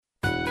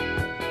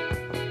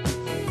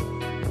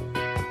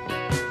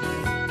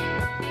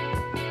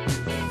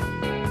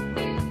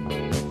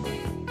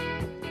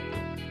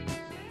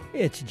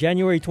It's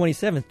January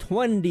 27th,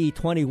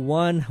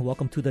 2021.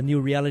 Welcome to the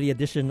new reality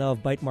edition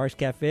of Bytemarks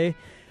Cafe,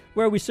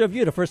 where we serve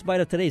you the first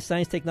bite of today's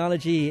science,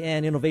 technology,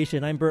 and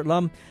innovation. I'm Bert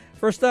Lum.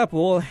 First up,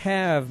 we'll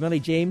have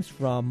Melly James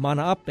from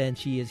Mana Up, and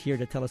she is here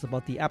to tell us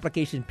about the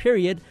application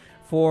period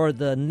for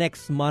the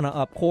next Mana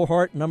Up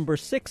cohort, number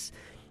 6.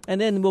 And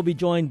then we'll be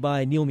joined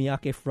by Neil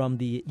Miyake from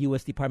the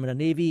U.S. Department of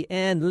Navy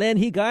and Len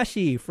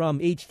Higashi from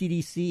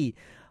HTDC,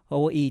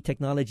 Hawaii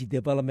Technology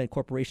Development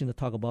Corporation, to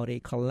talk about a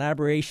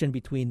collaboration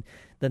between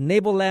the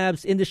Naval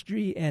Labs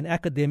industry and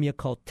academia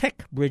called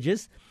Tech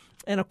Bridges.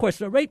 And of course,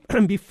 right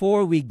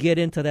before we get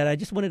into that, I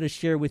just wanted to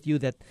share with you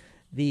that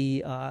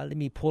let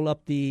me pull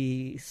up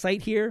the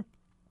site here,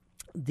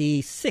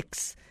 the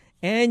 6th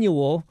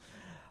annual,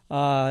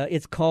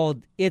 it's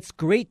called It's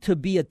Great to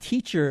Be a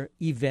Teacher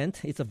event.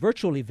 It's a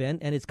virtual event,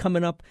 and it's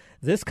coming up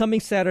this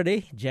coming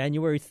Saturday,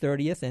 January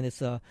 30th, and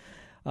it's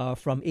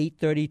from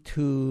 8:30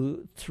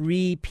 to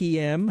 3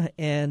 p.m.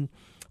 And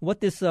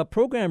what this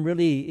program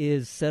really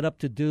is set up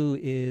to do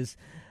is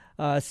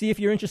see if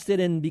you're interested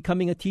in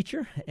becoming a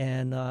teacher,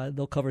 and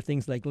they'll cover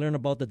things like learn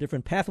about the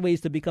different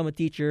pathways to become a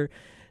teacher,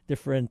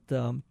 different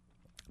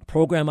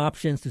program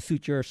options to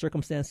suit your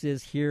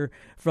circumstances, hear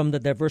from the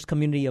diverse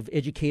community of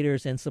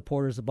educators and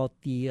supporters about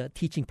the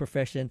teaching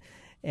profession.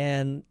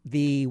 And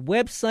the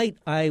website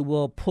I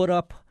will put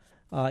up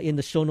in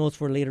the show notes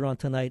for later on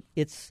tonight.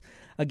 It's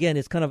a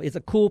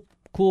cool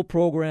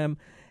program.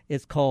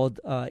 It's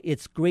called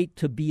It's Great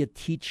to Be a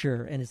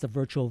Teacher, and it's a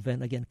virtual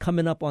event, again,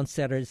 coming up on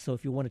Saturday. So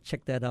if you want to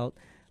check that out,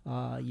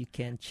 you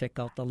can check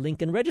out the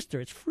link and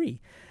register. It's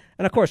free.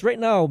 And, of course, right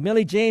now,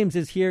 Melly James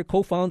is here,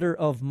 co-founder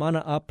of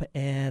Mana Up,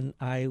 and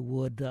I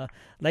would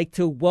like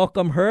to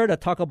welcome her to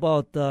talk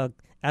about the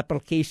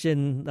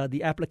application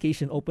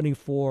opening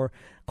for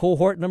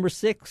cohort number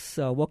 6.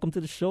 Welcome to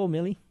the show,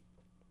 Melly.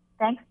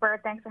 Thanks, Bert.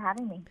 Thanks for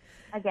having me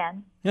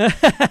again.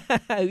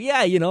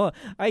 Yeah,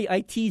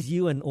 I tease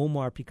you and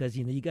Omar because,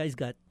 you guys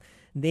got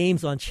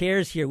names on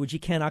chairs here which you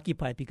can't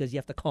occupy because you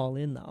have to call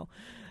in now.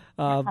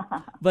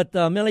 But,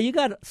 Melly, you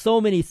got so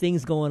many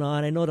things going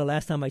on. I know the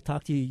last time I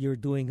talked to you, you were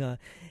doing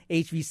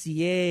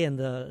HVCA and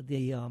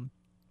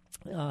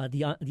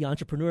the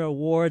Entrepreneur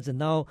Awards, and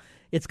now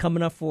it's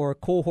coming up for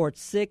cohort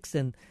 6,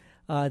 and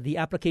the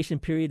application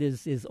period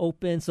is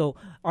open. So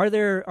are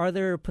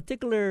there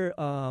particular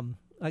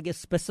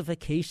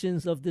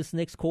specifications of this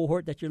next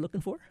cohort that you're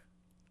looking for?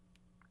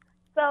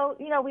 So,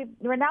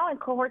 we're now in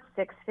cohort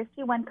 6,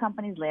 51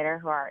 companies later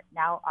who are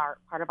now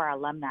part of our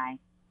alumni.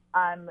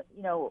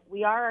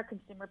 We are a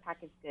consumer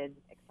packaged goods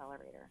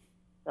accelerator.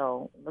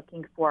 So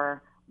looking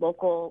for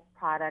local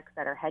products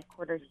that are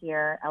headquartered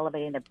here,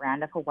 elevating the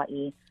brand of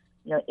Hawaii,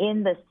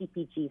 in the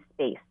CPG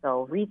space.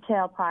 So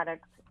retail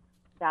products,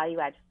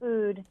 value-add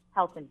food,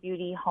 health and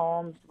beauty,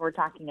 homes. We're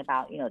talking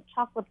about,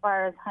 chocolate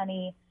bars,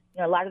 honey.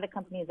 A lot of the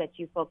companies that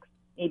you folks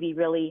may be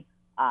really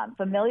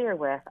familiar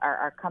with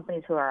are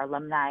companies who are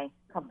alumni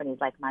companies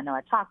like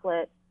Manoa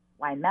Chocolate,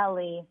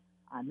 Waimeli,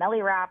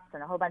 Melly Wraps,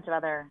 and a whole bunch of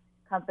other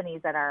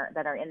companies that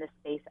are in the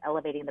space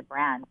elevating the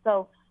brand.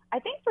 So I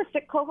think for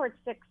cohort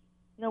 6,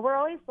 we're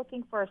always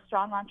looking for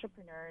strong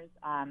entrepreneurs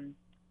and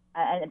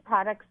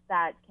products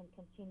that can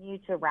continue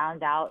to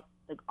round out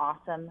the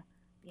awesome,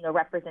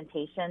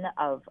 representation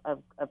of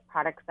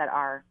products that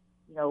are,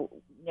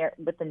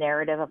 with the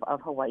narrative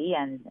of Hawaii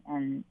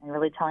and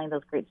really telling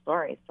those great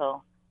stories.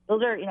 So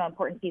those are,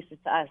 important pieces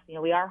to us.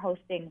 We are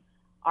hosting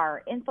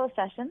our info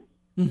sessions.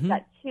 Mm-hmm. We've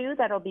got 2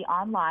 that'll be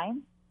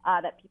online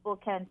that people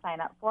can sign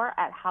up for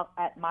at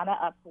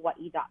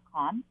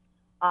manauphawaii.com.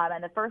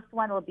 And the first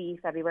one will be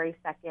February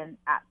 2nd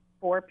at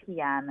 4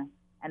 p.m.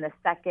 and the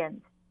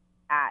second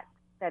at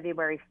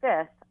February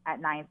 5th at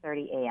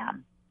 9:30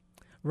 a.m.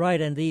 Right,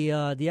 and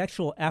the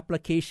actual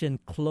application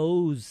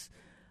close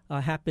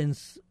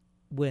happens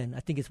when? I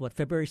think it's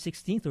February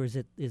 16th, or is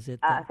it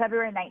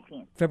February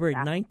 19th. February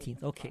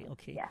 19th. Okay.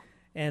 Yeah.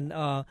 And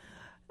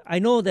I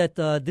know that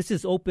this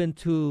is open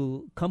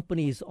to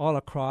companies all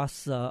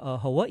across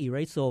Hawaii,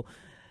 right? So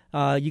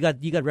you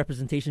got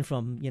representation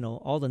from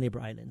all the neighbor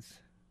islands.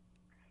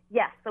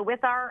 Yes. So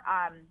with our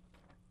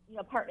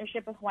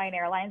partnership with Hawaiian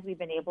Airlines, we've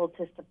been able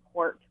to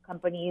support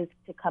companies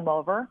to come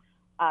over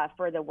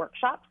for the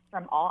workshops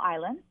from all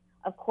islands.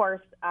 Of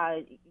course,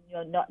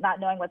 not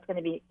knowing what's going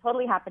to be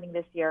totally happening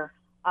this year,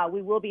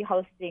 we will be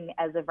hosting,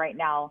 as of right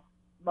now,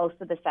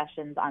 most of the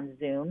sessions on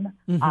Zoom,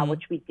 mm-hmm.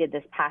 Which we did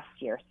this past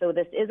year. So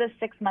this is a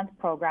 6-month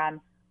program.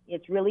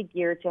 It's really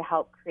geared to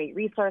help create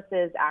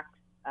resources,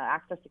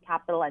 access to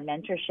capital, and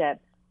mentorship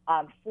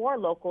for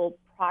local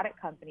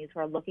product companies who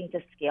are looking to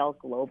scale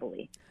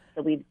globally.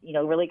 So we've,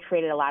 really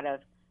created a lot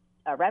of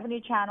revenue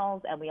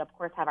channels, and we, of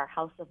course, have our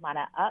House of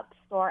Mana Up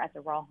store at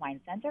the Royal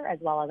Hawaiian Center, as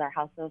well as our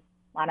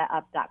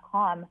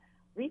houseofmanaup.com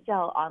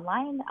retail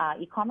online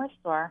e-commerce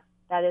store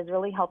that is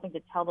really helping to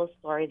tell those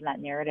stories and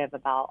that narrative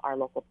about our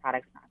local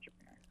products and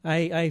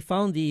entrepreneurs. I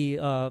found the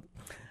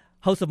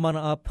House of Mana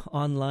Up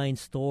online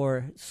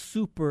store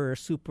super,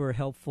 super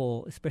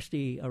helpful,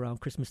 especially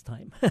around Christmas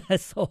time.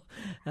 So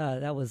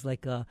that was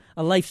like a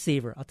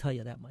lifesaver, I'll tell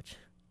you that much.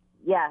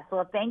 Yeah,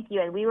 so thank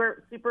you. And we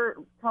were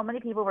so many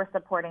people were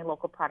supporting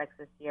local products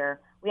this year.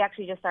 We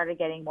actually just started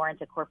getting more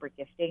into corporate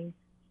gifting.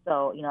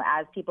 So,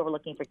 as people were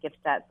looking for gift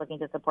sets, looking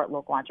to support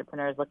local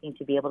entrepreneurs, looking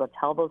to be able to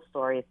tell those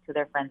stories to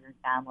their friends and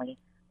family,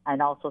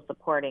 and also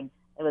supporting,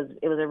 it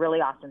was a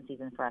really awesome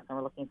season for us, and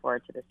we're looking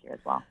forward to this year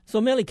as well.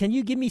 So, Melly, can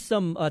you give me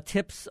some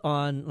tips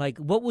on, like,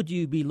 what would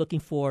you be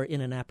looking for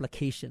in an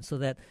application so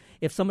that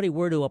if somebody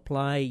were to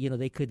apply,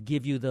 they could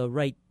give you the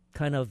right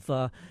kind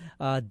of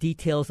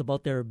details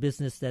about their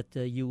business that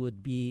you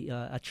would be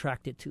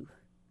attracted to?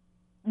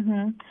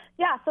 Mm-hmm.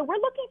 Yeah, so we're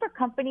looking for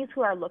companies who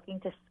are looking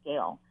to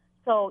scale.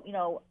 So,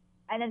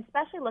 and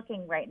especially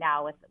looking right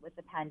now with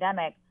the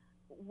pandemic,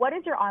 what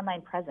is your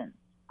online presence?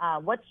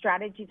 What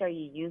strategies are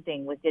you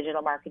using with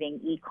digital marketing,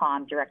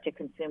 e-com, direct to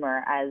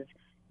consumer? As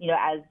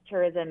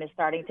tourism is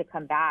starting to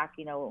come back,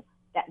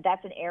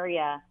 that's an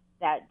area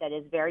that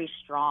is very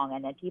strong,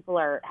 and that people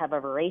have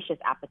a voracious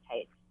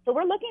appetite. So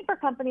we're looking for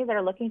companies that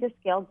are looking to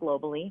scale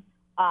globally.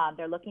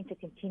 They're looking to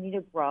continue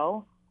to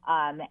grow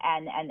and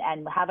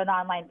have an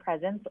online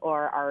presence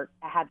or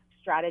have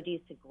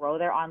strategies to grow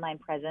their online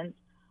presence.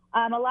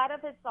 A lot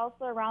of it's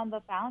also around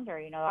the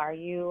founder. Are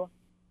you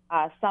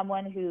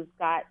someone who's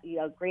got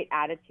great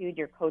attitude?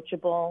 You're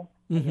coachable,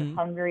 mm-hmm. you're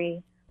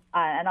hungry,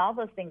 and all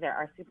those things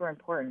are super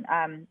important.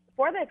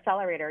 For the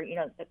accelerator,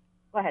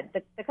 go ahead.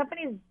 The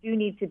companies do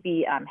need to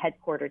be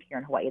headquartered here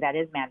in Hawaii. That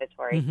is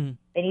mandatory. Mm-hmm.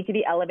 They need to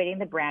be elevating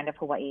the brand of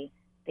Hawaii.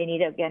 They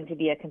need, again, to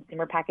be a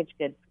consumer packaged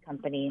goods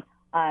company.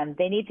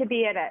 They need to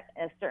be at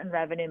a certain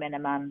revenue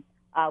minimum.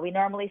 We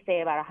normally say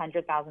about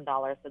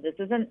 $100,000. So this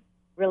isn't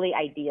really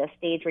idea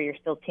stage where you're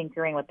still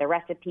tinkering with the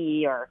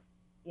recipe or,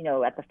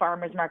 at the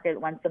farmer's market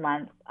once a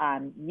month.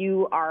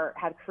 You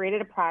have created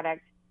a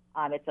product.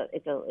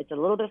 It's a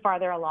little bit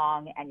farther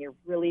along, and you're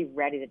really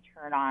ready to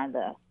turn on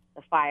the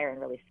fire and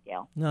really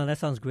scale. No, that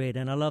sounds great,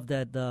 and I love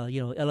that.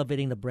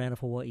 Elevating the brand of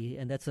Hawaii,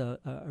 and that's a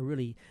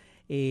really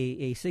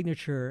a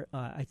signature.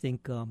 I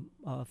think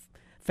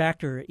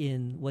factor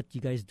in what you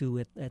guys do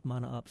at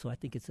Mana Up. So I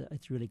think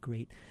it's really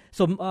great.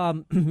 So,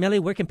 Melly,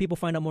 where can people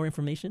find out more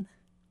information?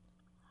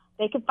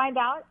 They can find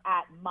out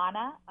at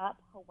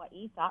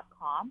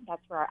manauphawaii.com.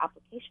 That's where our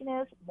application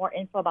is. More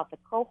info about the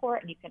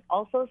cohort, and you can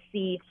also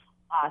see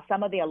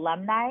some of the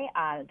alumni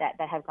that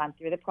have gone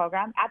through the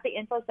program. At the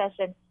info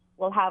session,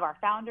 we'll have our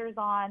founders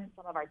on,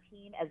 some of our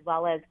team, as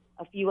well as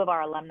a few of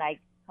our alumni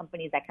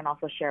companies that can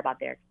also share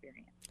about their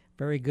experience.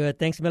 Very good.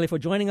 Thanks, Melly, for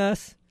joining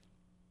us.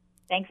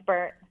 Thanks,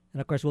 Bert.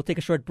 And, of course, we'll take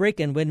a short break,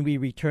 and when we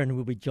return,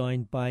 we'll be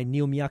joined by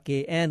Neil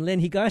Miyake and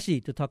Len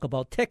Higashi to talk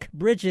about tech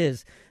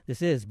bridges.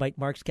 This is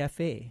Bytemarks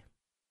Cafe.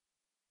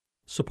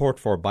 Support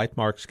for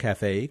Bytemarks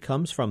Cafe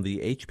comes from the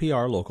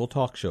HPR Local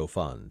Talk Show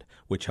Fund,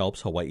 which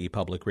helps Hawaii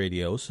Public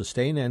Radio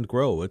sustain and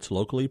grow its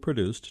locally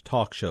produced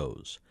talk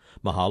shows.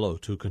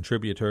 Mahalo to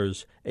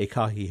contributors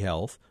Ekahi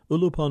Health,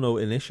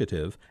 Ulupono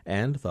Initiative,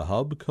 and the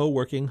Hub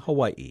Co-working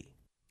Hawaii.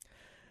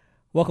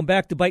 Welcome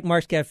back to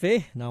Bytemarks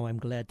Cafe. Now I'm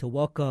glad to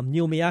welcome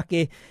Neil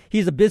Miyake.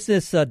 He's a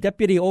business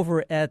deputy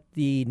over at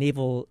the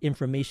Naval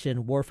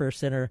Information Warfare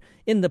Center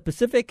in the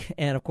Pacific.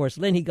 And, of course,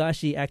 Len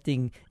Higashi,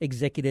 acting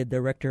executive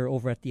director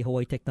over at the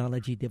Hawaii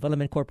Technology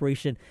Development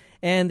Corporation.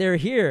 And they're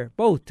here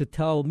both to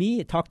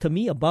talk to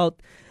me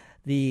about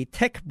the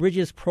Tech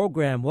Bridges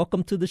program.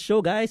 Welcome to the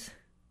show, guys.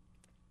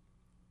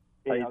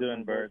 How you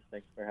doing, Bert?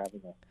 Thanks for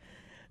having us.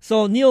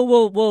 So, Neil,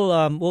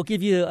 we'll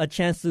give you a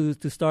chance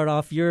to start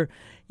off. You're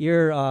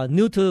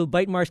new to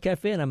Bytemarks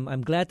Cafe, and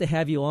I'm glad to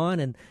have you on.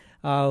 And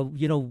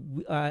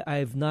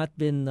I've not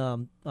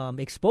been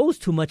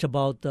exposed too much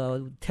about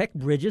tech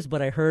bridges,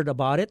 but I heard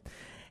about it,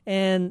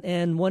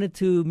 and wanted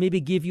to maybe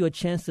give you a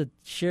chance to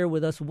share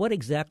with us what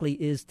exactly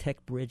is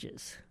Tech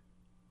Bridges.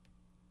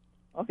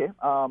 Okay,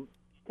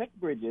 Tech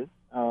Bridges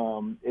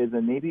is a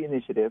Navy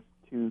initiative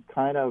to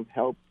kind of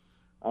help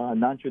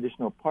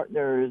non-traditional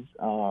partners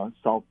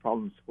solve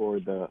problems for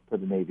the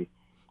Navy.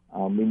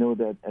 We know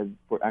that as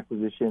for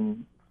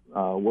acquisition,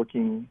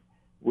 working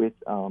with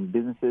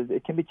businesses,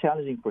 it can be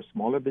challenging for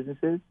smaller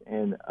businesses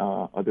and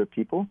other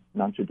people,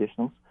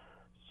 non-traditionals.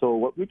 So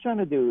what we're trying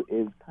to do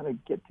is kind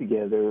of get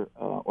together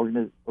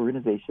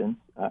organizations,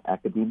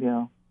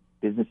 academia,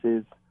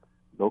 businesses,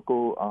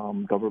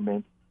 local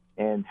government,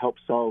 and help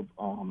solve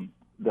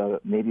the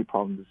Navy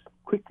problems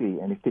quickly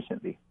and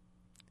efficiently.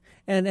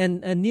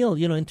 And Neil,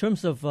 in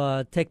terms of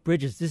Tech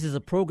Bridges, this is a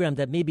program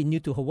that may be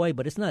new to Hawaii,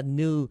 but it's not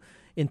new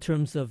in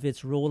terms of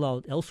its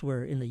rollout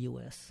elsewhere in the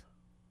U.S.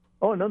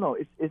 Oh, no.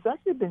 It's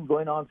actually been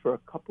going on for a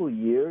couple of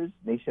years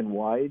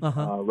nationwide.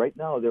 Uh-huh. Right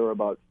now, there are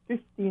about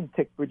 15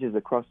 tech bridges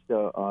across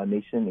the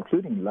nation,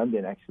 including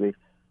London, actually.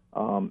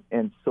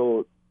 And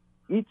so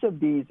each of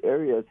these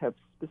areas have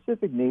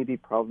specific Navy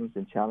problems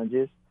and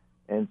challenges.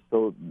 And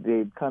so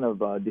they've kind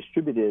of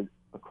distributed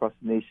across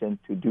the nation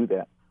to do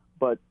that.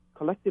 But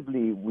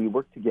collectively, we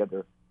work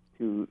together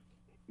to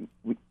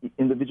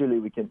individually.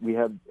 We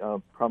have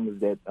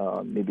problems that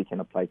maybe can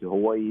apply to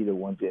Hawaii, the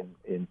ones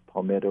in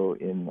Palmetto,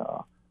 in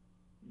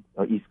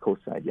East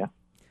Coast side. Yeah.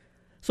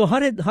 So how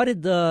did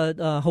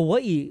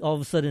Hawaii all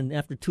of a sudden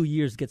after 2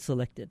 years get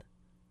selected?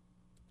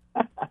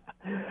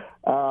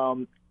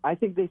 I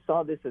think they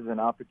saw this as an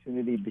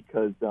opportunity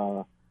because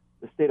the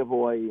state of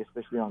Hawaii,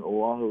 especially on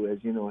Oahu,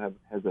 as you know,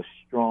 has a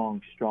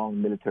strong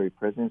military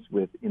presence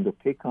with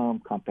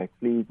INDOPACOM, Compact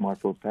Fleet,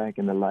 Marco Pac,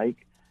 and the like.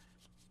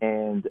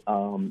 And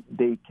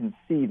they can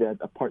see that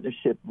a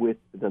partnership with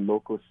the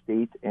local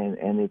state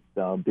and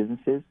its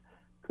businesses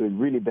could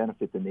really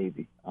benefit the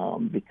Navy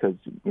because,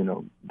 you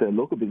know, the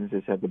local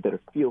businesses have a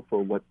better feel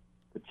for what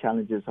the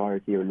challenges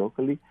are here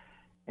locally.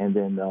 And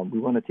then we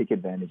want to take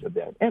advantage of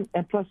that. And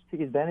plus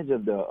take advantage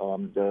of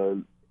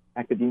the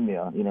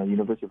academia, you know,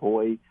 University of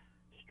Hawaii,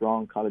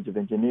 strong College of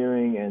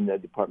Engineering, and the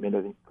Department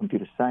of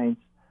Computer Science.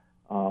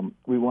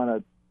 We want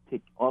to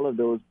take all of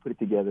those, put it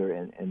together,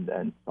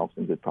 and solve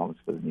some good problems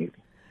for the Navy.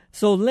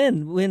 So,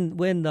 Len,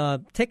 when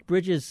Tech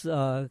Bridges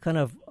kind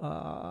of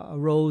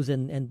arose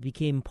and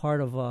became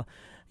part of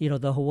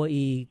the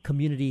Hawaii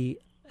community,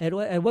 at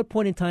what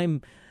point in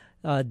time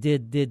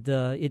did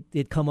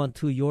it come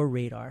onto your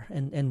radar?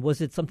 And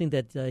was it something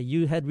that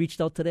you had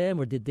reached out to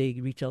them, or did they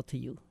reach out to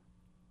you?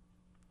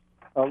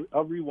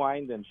 I'll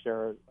rewind and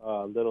share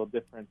a little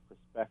different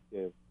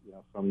perspective,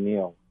 from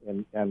Neil.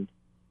 And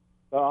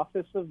the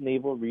Office of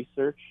Naval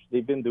Research,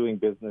 they've been doing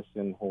business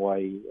in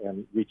Hawaii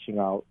and reaching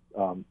out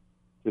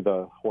to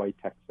the Hawaii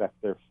tech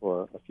sector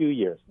for a few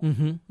years now.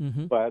 Mm-hmm,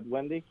 mm-hmm. But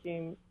when they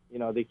came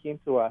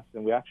to us,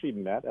 and we actually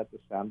met at the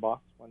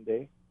Sandbox one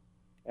day,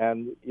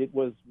 and it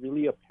was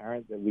really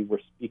apparent that we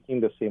were speaking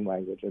the same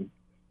language. And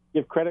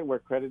give credit where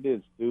credit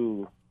is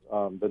due,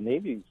 the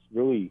Navy's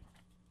really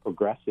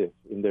progressive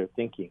in their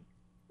thinking.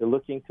 They're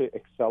looking to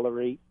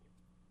accelerate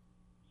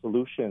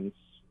solutions,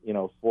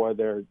 for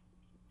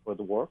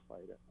the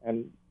warfighter,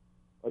 and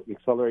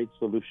accelerate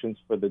solutions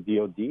for the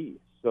DoD.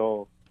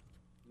 So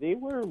they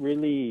were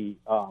really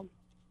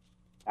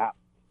apt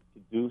to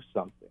do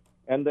something.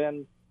 And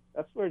then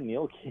that's where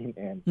Neil came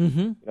in.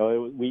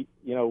 Mm-hmm. We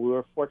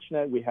were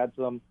fortunate. We had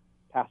some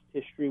past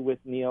history with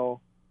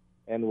Neil,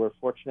 and we're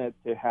fortunate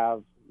to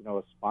have,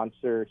 a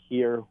sponsor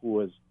here who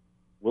was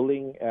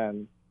willing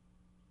and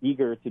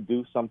eager to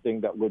do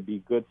something that would be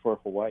good for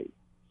Hawaii.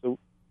 So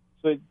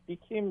it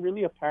became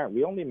really apparent.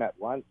 We only met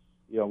once.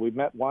 We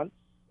met once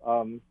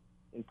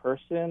in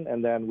person,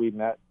 and then we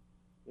met,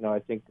 I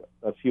think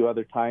a few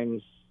other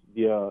times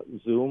via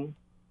Zoom,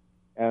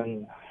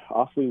 and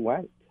off we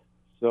went.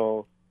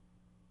 So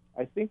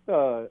I think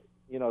the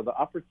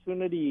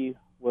opportunity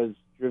was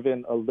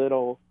driven a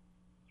little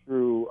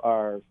through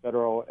our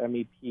federal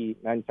MEP,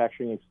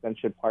 Manufacturing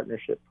Extension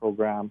Partnership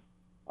Program.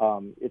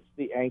 It's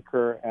the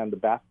anchor and the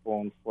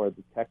backbone for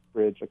the tech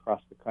bridge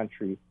across the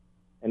country.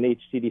 And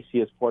HCDC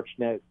is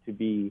fortunate to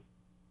be,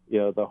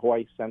 the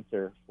Hawaii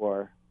Center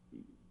for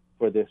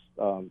this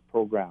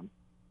program.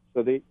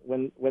 So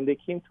when they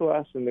came to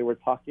us and they were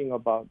talking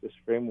about this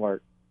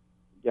framework,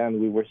 again,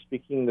 we were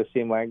speaking the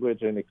same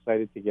language and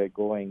excited to get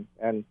going.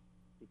 And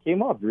it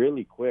came up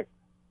really quick.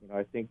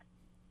 I think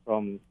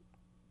from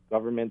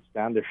government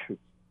standards,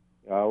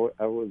 I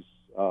was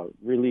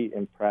really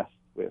impressed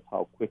with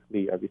how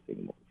quickly everything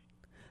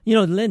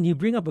moved. Len, you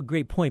bring up a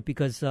great point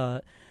because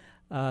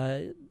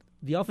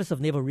the Office of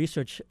Naval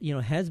Research,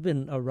 has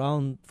been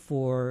around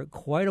for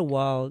quite a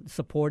while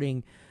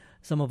supporting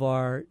some of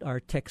our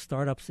tech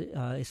startups,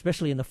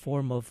 especially in the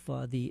form of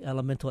the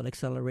Elemental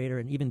Accelerator,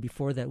 and even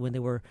before that when they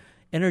were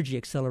Energy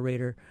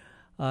Accelerator.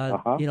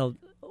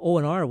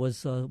 ONR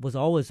was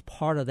always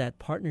part of that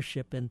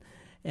partnership,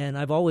 and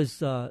I've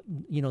always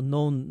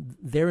known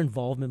their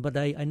involvement, but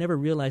I never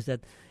realized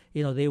that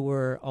they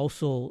were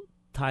also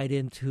tied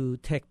into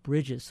Tech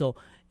Bridges. So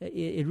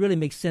it really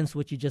makes sense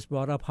what you just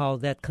brought up, how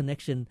that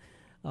connection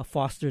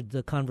fostered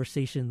the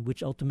conversation,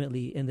 which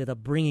ultimately ended up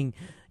bringing,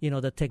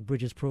 the Tech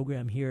Bridges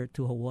program here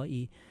to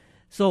Hawaii.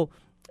 So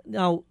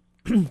now,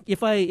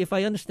 if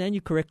I understand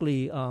you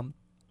correctly,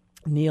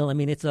 Neil, I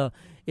mean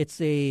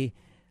it's a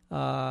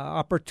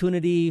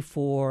opportunity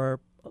for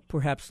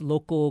perhaps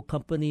local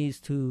companies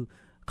to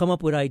come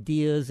up with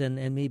ideas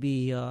and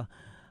maybe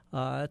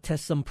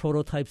test some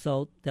prototypes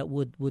out that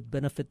would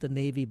benefit the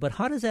Navy. But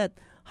how does that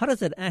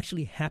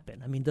actually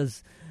happen? I mean,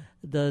 does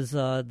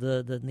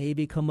the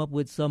Navy come up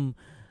with some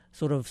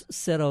sort of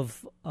set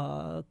of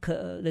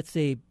let's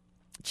say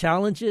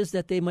challenges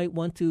that they might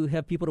want to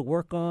have people to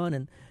work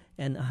on,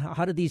 and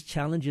how do these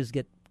challenges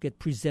get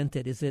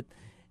presented? Is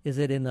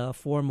it in a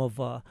form of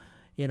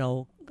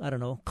I don't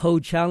know,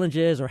 code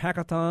challenges or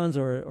hackathons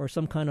or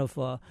some kind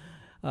of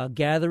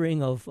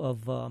gathering of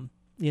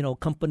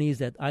companies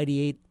that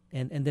ideate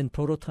and then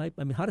prototype?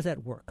 I mean, how does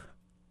that work?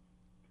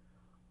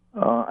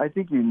 I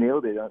think you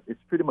nailed it.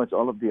 It's pretty much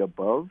all of the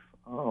above.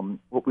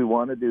 What we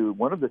want to do,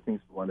 one of the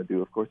things we want to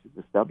do, of course,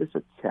 is establish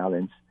a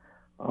challenge.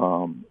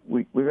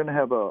 We're going to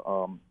have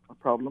a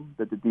problem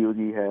that the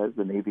DoD has,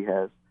 the Navy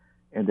has,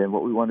 and then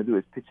what we want to do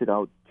is pitch it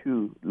out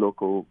to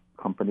local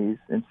companies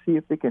and see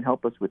if they can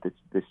help us with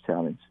this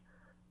challenge.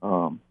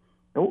 And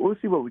we'll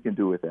see what we can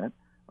do with that.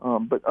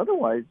 But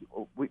otherwise,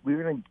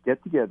 we're going to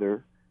get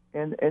together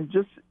and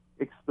just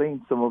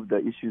explain some of the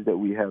issues that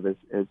we have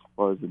as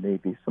far as the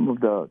Navy, some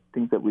of the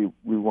things that we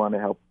want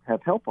to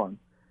have help on.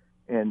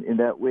 And in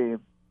that way,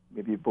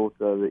 maybe both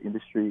the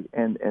industry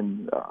and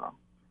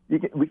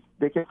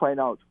they can find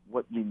out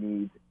what we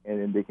need, and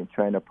then they can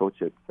try and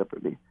approach it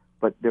separately.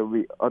 But there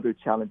will be other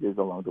challenges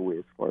along the way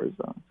as far as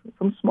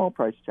some small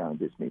price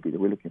challenges maybe that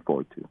we're looking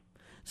forward to.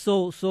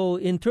 So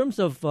in terms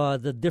of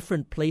the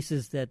different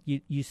places that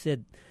you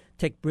said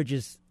Tech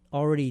Bridges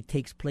already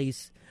takes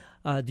place,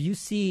 do you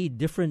see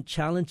different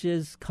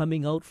challenges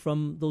coming out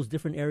from those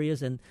different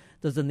areas? And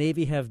does the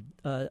Navy have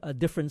a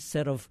different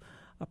set of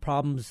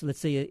problems, let's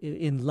say,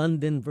 in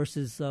London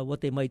versus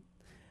what they might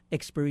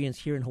experience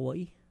here in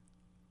Hawaii?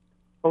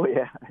 Oh,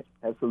 yeah,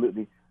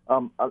 absolutely.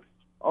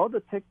 All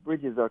the Tech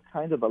Bridges are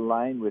kind of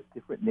aligned with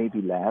different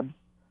Navy labs,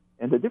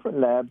 and the different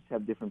labs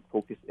have different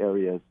focus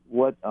areas.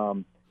 What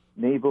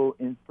Naval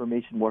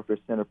Information Warfare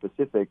Center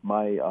Pacific,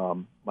 my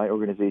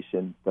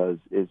organization, does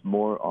is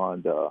more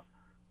on the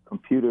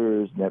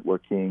computers,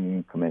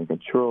 networking, command and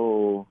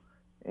control,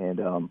 and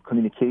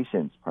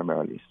communications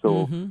primarily.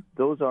 So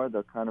those are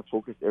the kind of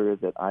focus areas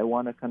that I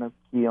want to kind of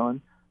key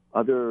on.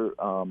 Other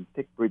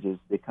Tech Bridges,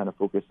 they kind of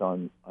focus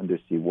on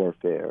undersea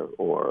warfare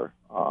or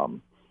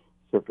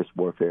surface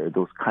warfare,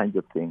 those kinds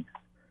of things.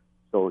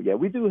 So, yeah,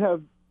 we do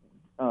have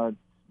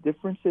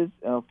differences,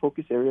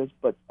 focus areas,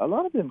 but a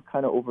lot of them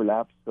kind of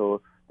overlap.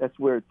 So that's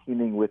where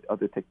teaming with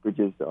other Tech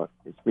Bridges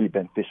is really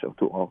beneficial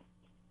to all.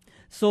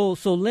 So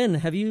Lynn,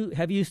 have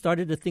you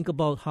started to think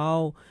about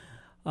how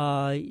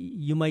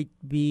you might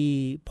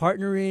be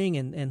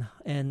partnering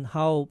and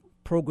how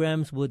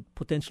programs would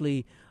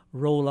potentially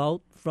roll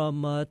out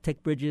from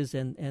Tech Bridges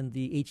and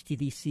the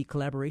HTDC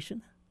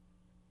collaboration?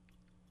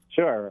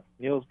 Sure.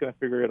 Neil's going to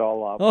figure it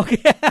all out.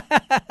 Okay.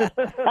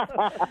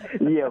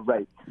 Yeah,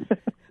 right.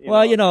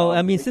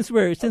 I mean, since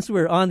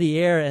we're on the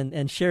air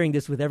and sharing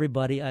this with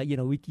everybody,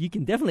 you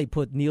can definitely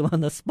put Neil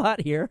on the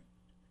spot here.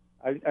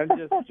 I'm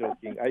just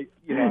joking.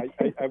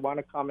 I want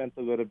to comment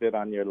a little bit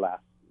on your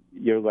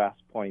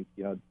last point.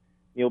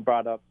 Neil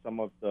brought up some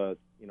of the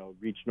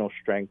regional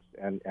strengths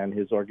and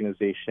his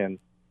organization,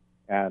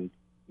 and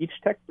each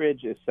Tech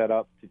Bridge is set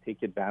up to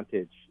take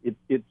advantage.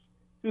 It's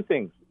two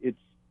things. It's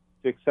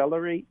to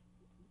accelerate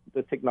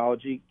the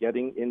technology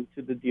getting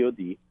into the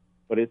DoD,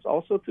 but it's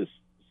also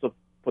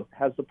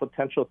has the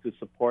potential to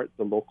support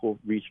the local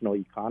regional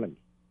economy.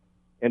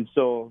 And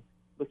so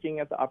looking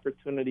at the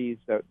opportunities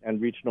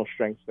and regional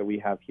strengths that we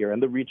have here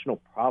and the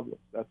regional problems,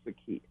 that's the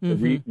key.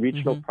 The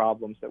regional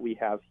problems that we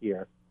have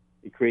here,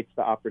 it creates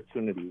the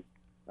opportunity.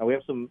 Now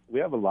we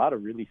have a lot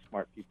of really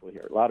smart people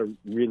here, a lot of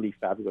really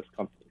fabulous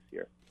companies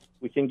here.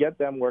 We can get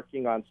them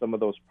working on some of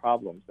those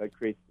problems that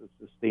creates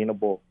a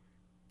sustainable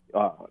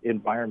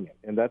environment,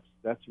 and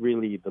that's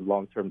really the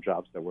long-term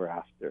jobs that we're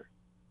after.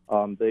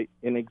 An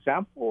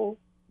example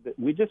that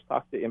we just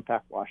talked to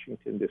Impact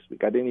Washington this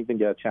week. I didn't even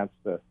get a chance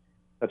to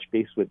touch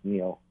base with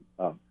Neil.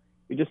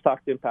 We just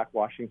talked to Impact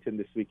Washington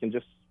this week, and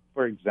just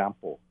for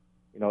example,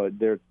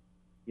 they're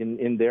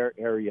in their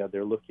area,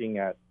 they're looking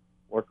at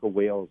orca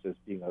whales as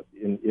being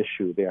an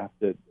issue. They have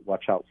to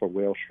watch out for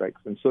whale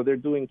strikes, and so they're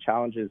doing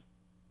challenges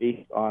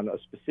based on a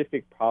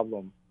specific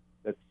problem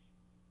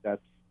that's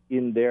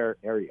in their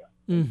area.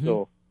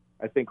 So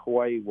I think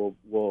Hawaii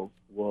will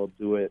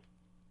do it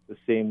the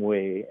same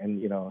way.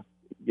 And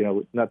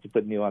not to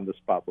put Neil on the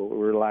spot, but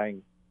we're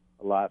relying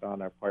a lot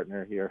on our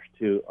partner here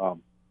to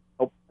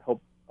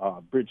help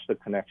bridge the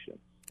connection.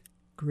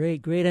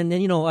 Great. And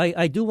then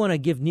I do want to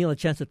give Neil a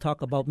chance to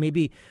talk about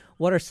maybe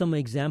what are some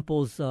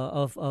examples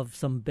of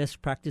some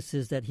best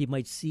practices that he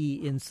might see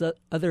in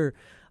other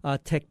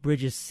Tech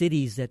Bridges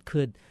cities that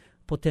could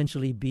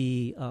potentially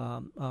be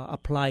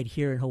applied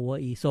here in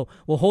Hawaii. So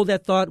we'll hold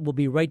that thought. We'll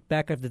be right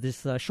back after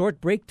this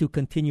short break to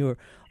continue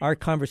our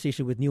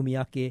conversation with Neil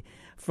Miyake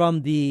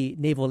from the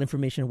Naval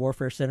Information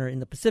Warfare Center in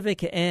the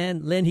Pacific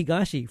and Len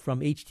Higashi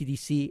from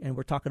HTDC, and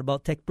we're talking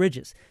about Tech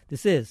Bridges.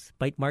 This is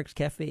Bytemarks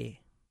Cafe.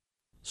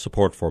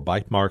 Support for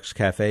Bytemarks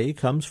Cafe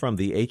comes from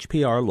the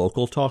HPR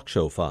Local Talk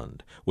Show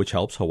Fund, which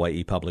helps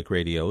Hawaii Public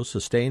Radio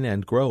sustain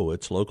and grow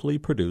its locally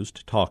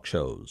produced talk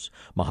shows.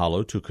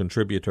 Mahalo to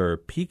contributor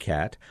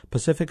PCAT,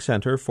 Pacific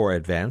Center for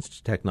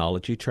Advanced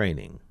Technology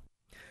Training.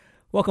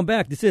 Welcome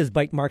back. This is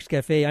Bytemarks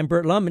Cafe. I'm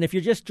Bert Lum, and if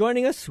you're just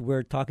joining us,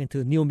 we're talking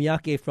to Neil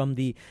Miyake from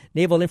the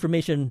Naval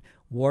Information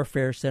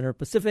Warfare Center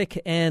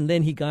Pacific and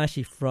Len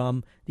Higashi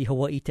from the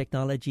Hawaii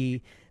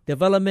Technology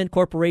Development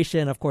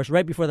Corporation. Of course,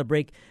 right before the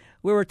break,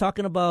 we were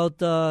talking about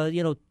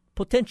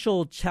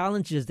potential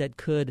challenges that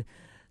could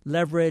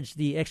leverage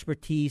the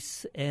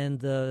expertise and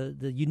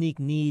the unique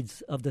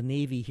needs of the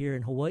Navy here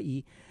in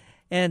Hawaii.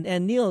 And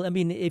Neil, I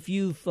mean, if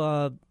you've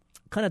kind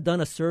of done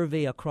a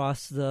survey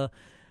across the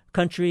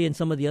country and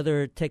some of the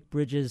other Tech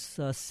Bridges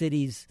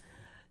cities,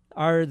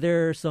 are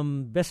there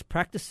some best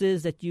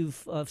practices that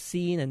you've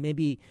seen and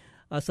maybe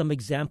some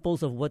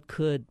examples of what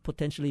could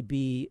potentially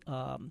be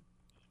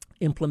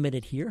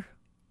implemented here?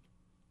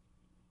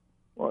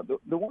 Well,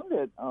 the one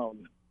that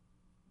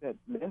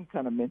Len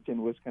kind of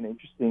mentioned was kind of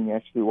interesting.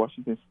 Actually,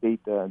 Washington State,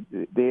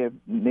 they have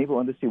Naval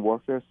Undersea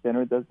Warfare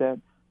Center does that.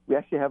 We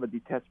actually have a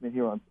detachment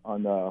here on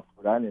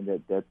Fort Island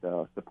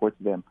that supports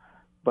them.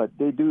 but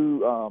they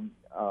do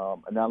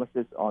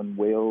analysis on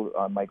whale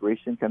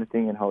migration kind of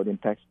thing and how it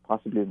impacts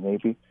possibly the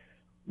Navy.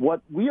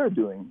 What we are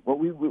doing,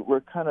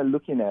 we're kind of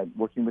looking at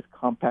working with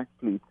Compact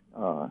Fleet,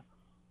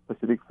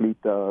 Pacific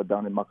Fleet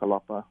down in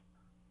Makalapa,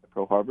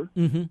 Pearl Harbor,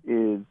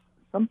 is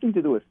something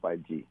to do with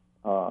 5G.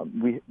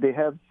 They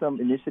have some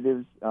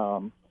initiatives.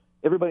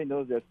 Everybody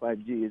knows that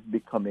 5G is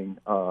becoming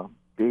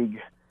big,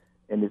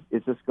 and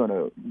it's just going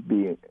to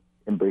be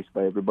embraced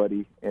by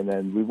everybody. And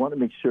then we want to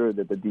make sure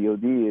that the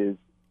DoD is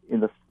in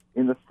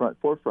the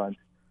forefront,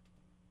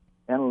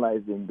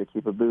 analyzing the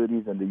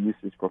capabilities and the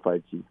usage for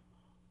 5G.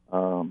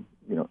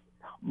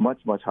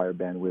 Much higher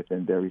bandwidth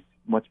and very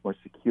much more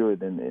secure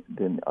than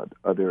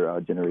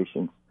other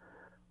generations.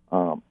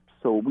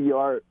 So we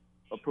are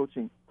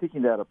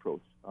taking that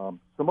approach.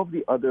 Some of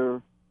the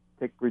other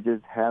tech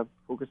bridges have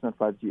focused on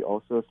 5G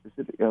also.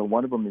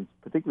 One of them in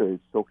particular is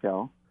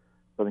SoCal,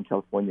 Southern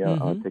California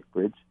Tech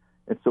Bridge.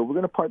 And so we're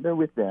going to partner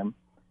with them,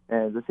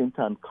 and at the same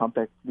time,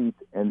 Compact Fleet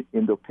and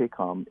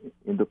Indo-PACOM,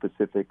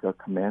 Indo-Pacific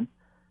Command,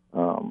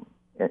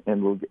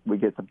 and we'll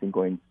get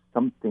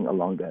something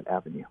along that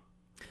avenue.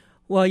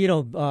 Well,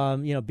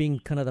 being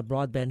kind of the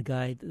broadband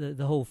guy,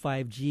 the whole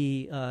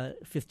 5G,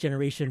 fifth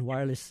generation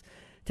wireless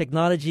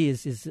technology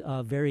is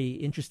very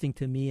interesting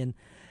to me. And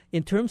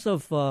in terms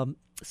of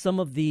some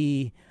of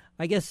the,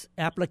 I guess,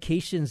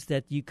 applications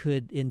that you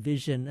could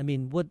envision, I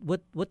mean,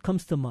 what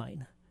comes to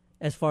mind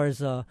as far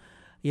as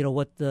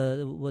what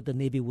the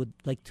Navy would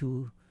like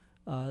to,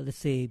 let's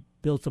say,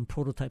 build some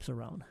prototypes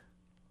around?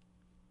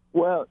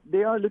 Well,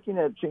 they are looking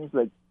at things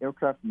like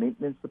aircraft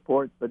maintenance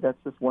support, but that's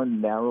just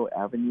one narrow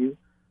avenue.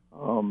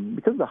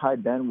 Because of the high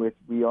bandwidth,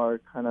 we are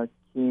kind of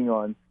keen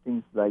on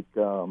things like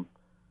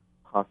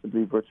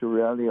possibly virtual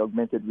reality,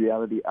 augmented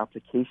reality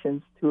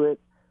applications to it.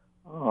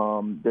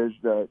 There's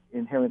the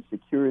inherent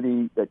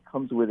security that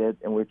comes with it,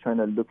 and we're trying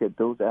to look at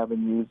those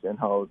avenues and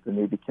how the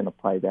Navy can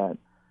apply that.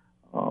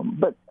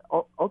 But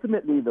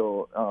ultimately,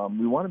 though,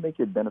 we want to make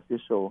it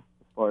beneficial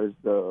as far as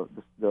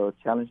the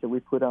challenge that we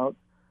put out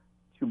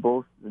to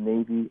both the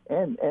Navy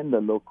and the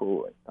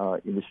local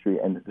industry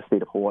and the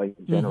state of Hawaii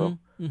in general.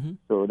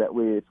 So that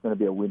way it's going to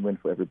be a win-win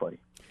for everybody.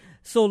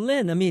 So,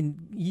 Len, I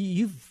mean,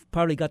 you've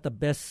probably got the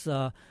best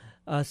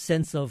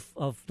sense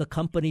of the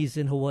companies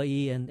in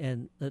Hawaii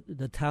and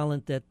the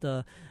talent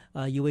that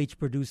UH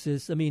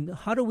produces. I mean,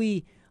 how do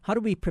we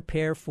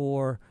prepare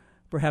for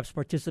perhaps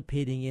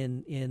participating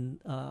in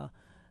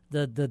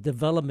the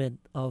development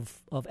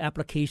of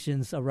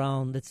applications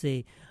around, let's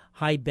say,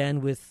 high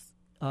bandwidth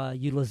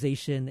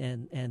utilization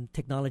and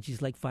technologies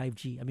like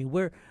 5G? I mean,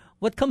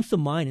 what comes to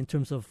mind in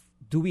terms of,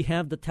 do we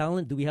have the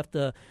talent? Do we have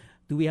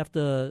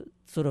to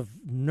sort of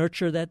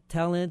nurture that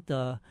talent?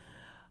 Does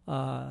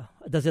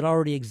it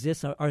already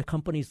exist? Are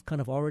companies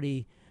kind of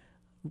already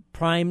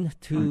primed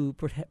to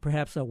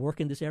perhaps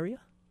work in this area?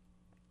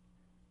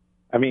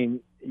 I mean,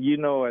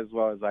 as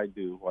well as I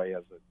do, Hawaii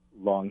has a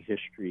long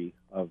history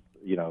of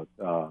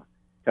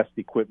test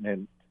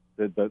equipment.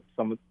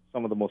 Some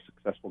of the most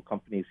successful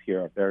companies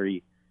here are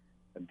very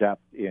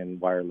adept in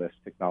wireless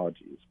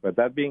technologies. But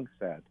that being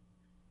said,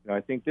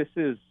 I think this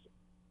is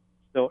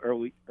still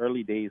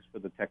early days for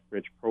the Tech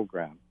Bridge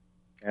program,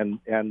 and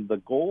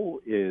the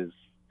goal is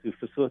to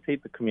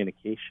facilitate the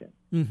communication.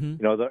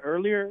 The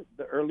earlier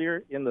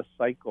in the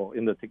cycle,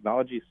 in the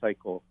technology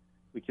cycle,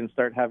 we can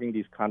start having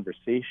these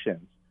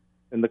conversations.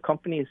 And the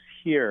companies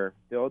here,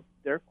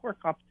 they're core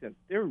competent.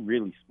 They're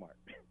really smart.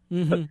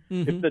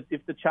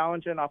 If the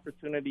challenge and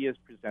opportunity is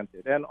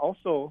presented, and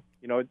also,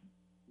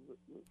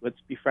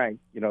 let's be frank,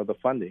 the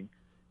funding.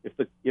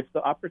 If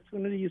the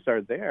opportunities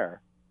are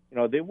there,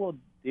 they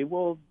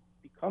will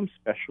become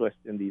specialists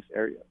in these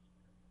areas.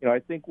 I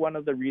think one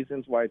of the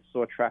reasons why it's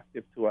so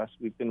attractive to us,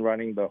 we've been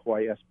running the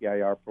Hawaii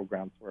SBIR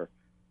program for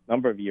a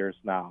number of years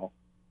now,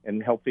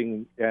 and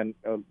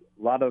a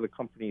lot of the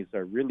companies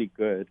are really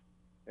good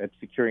at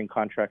securing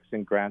contracts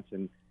and grants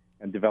and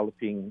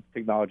developing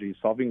technology,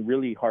 solving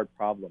really hard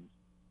problems.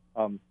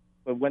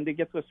 But when they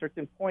get to a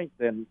certain point,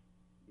 then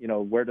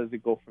where does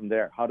it go from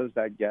there? How does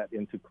that get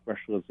into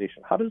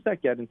commercialization? How does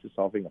that get into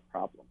solving a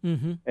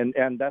problem?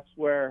 And that's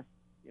where,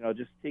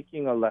 just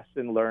taking a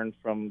lesson learned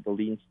from the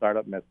lean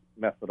startup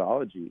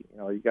methodology,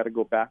 you got to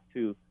go back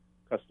to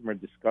customer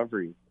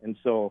discovery. And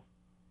so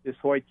this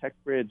Hawaii Tech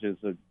Bridge is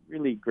a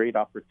really great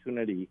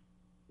opportunity,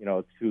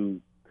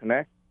 to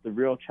connect the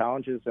real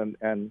challenges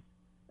and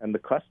the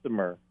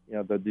customer,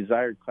 the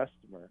desired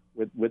customer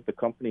with the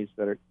companies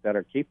that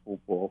are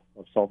capable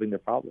of solving their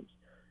problems.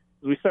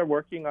 As we start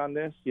working on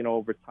this,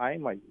 over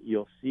time,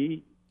 you'll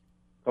see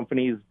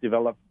companies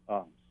develop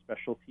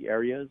specialty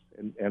areas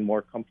and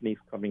more companies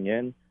coming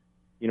in.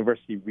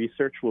 University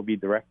research will be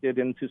directed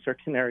into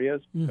certain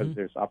areas because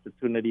there's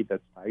opportunity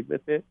that's tied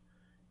with it.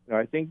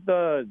 I think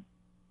the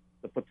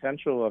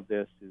potential of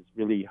this is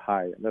really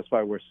high, and that's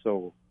why we're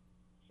so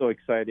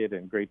excited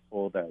and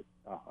grateful that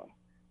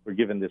we're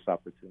given this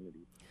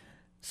opportunity.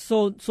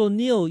 So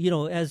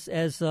Neil, as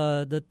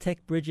the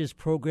Tech Bridges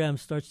program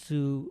starts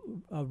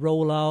to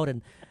roll out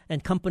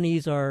and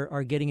companies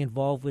are getting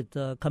involved with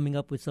coming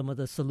up with some of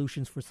the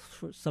solutions for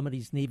some of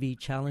these Navy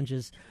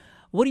challenges,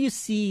 what do you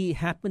see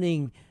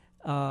happening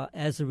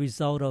as a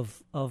result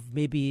of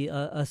maybe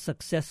a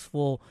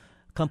successful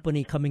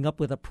company coming up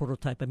with a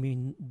prototype? I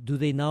mean, do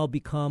they now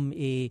become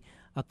a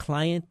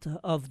client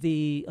of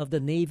the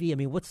Navy? I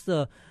mean, what's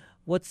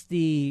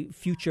the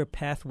future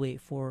pathway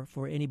for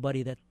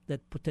anybody that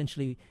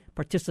potentially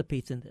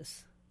participates in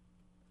this?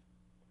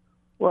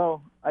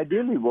 Well,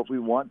 ideally, what we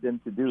want them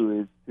to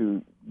do is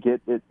to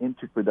get it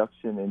into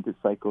production, into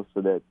cycle,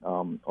 so that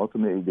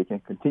ultimately they can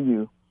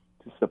continue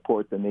to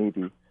support the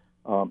Navy.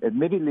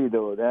 Admittedly,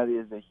 though, that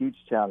is a huge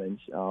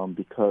challenge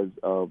because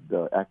of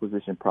the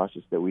acquisition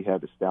process that we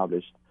have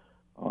established.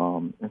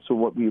 And so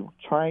what we're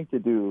trying to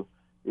do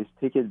is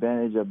take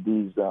advantage of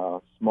these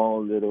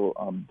small little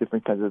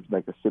different kinds of,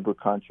 like a CIBR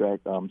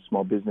contract,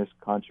 small business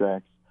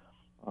contracts,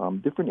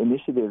 different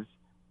initiatives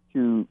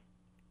to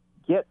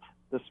get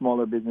the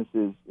smaller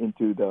businesses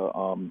into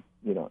the,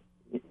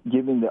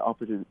 giving the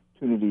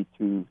opportunity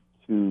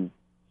to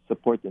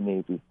support the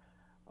Navy.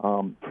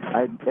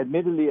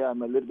 Admittedly,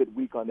 I'm a little bit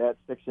weak on that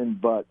section,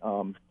 but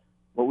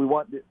what we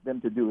want them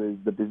to do is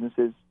the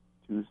businesses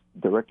to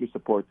directly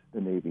support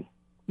the Navy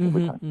over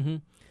time. Mm-hmm.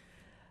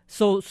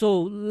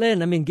 So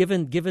Len, I mean,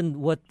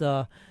 given what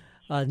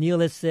Neil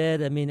has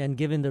said, I mean, and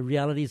given the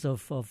realities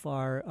of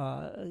our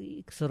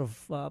sort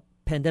of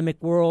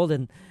pandemic world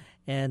and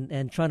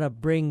trying to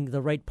bring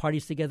the right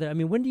parties together, I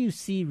mean, when do you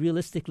see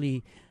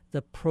realistically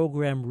the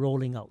program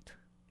rolling out?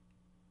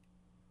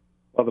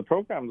 Well, the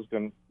program is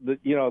going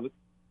to,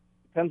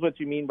 depends what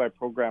you mean by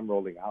program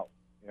rolling out.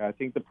 I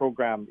think the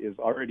program is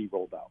already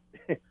rolled out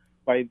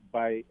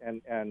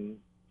and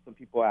some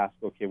people ask,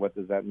 okay, what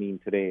does that mean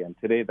today? And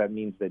today that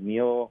means that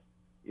Neil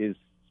is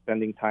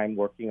spending time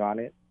working on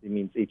it. It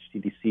means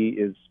HTDC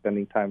is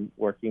spending time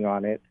working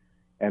on it,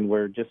 and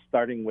we're just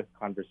starting with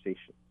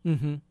conversation.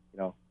 Mm-hmm.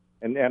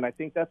 And I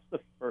think that's the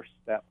first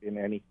step in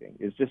anything,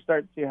 is just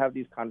start to have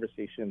these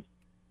conversations.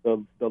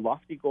 The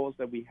lofty goals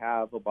that we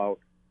have about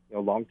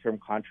long-term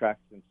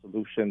contracts and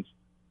solutions,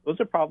 those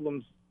are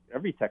problems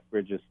every tech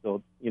bridge is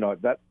still,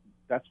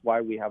 that's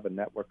why we have a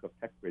network of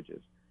tech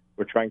bridges.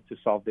 We're trying to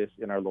solve this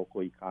in our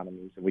local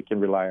economies, and we can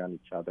rely on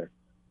each other.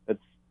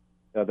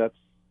 That's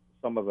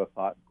some of the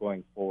thought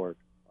going forward.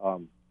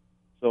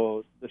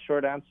 So the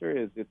short answer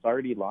is it's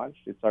already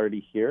launched, it's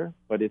already here,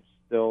 but it's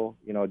still,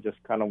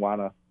 just kind of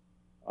want to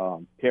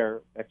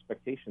pair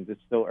expectations.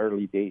 It's still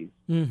early days.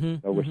 Mm-hmm.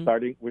 So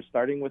we're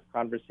starting with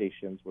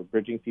conversations. We're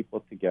bridging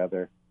people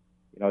together.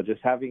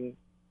 Just having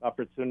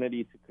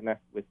opportunity to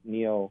connect with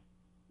Neil,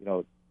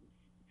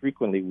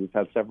 frequently. We've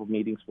had several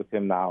meetings with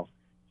him now.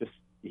 Just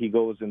he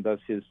goes and does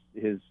his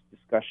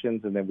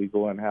discussions, and then we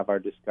go and have our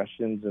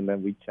discussions, and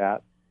then we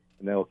chat,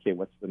 and then, okay,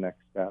 what's the next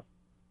step?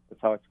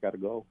 That's how it's got to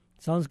go.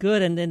 Sounds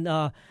good. And then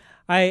I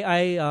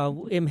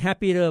am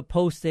happy to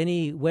post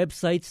any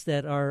websites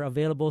that are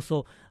available.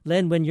 So,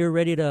 Len, when you're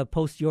ready to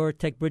post your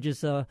Tech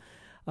Bridges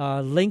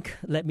link,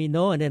 let me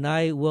know, and then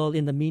I will,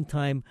 in the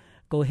meantime,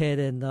 go ahead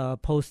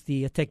and post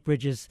the Tech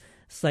Bridges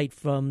site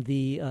from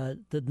the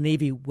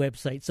Navy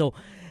website. So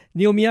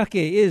Neil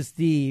Miyake is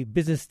the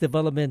business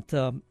development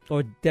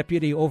or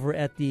deputy over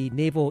at the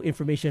Naval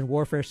Information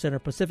Warfare Center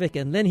Pacific,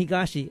 and Len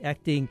Higashi,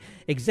 acting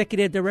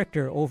executive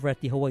director over at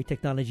the Hawaii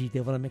Technology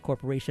Development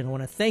Corporation. I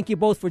want to thank you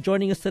both for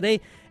joining us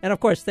today, and of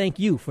course, thank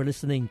you for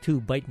listening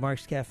to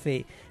Bytemarks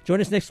Cafe.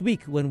 Join us next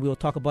week when we'll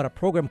talk about a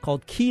program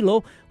called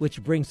Kilo,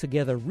 which brings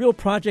together real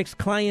projects,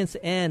 clients,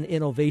 and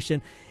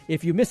innovation.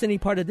 If you miss any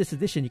part of this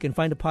edition, you can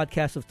find a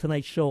podcast of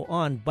tonight's show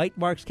on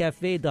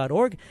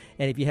bytemarkscafe.org.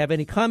 And if you have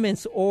any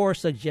comments or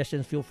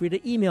suggestions, feel free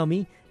to email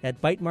me at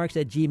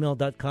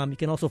bytemarks@gmail.com. You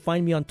can also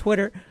find me on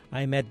Twitter.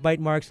 I'm at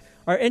Bytemarks.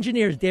 Our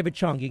engineer is David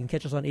Chong. You can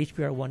catch us on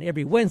HPR One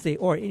every Wednesday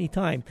or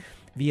anytime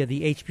via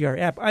the HPR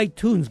app,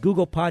 iTunes,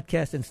 Google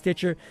Podcasts, and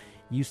Stitcher.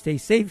 You stay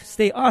safe,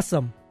 stay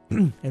awesome,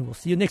 and we'll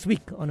see you next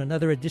week on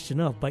another edition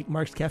of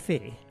Bytemarks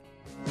Cafe.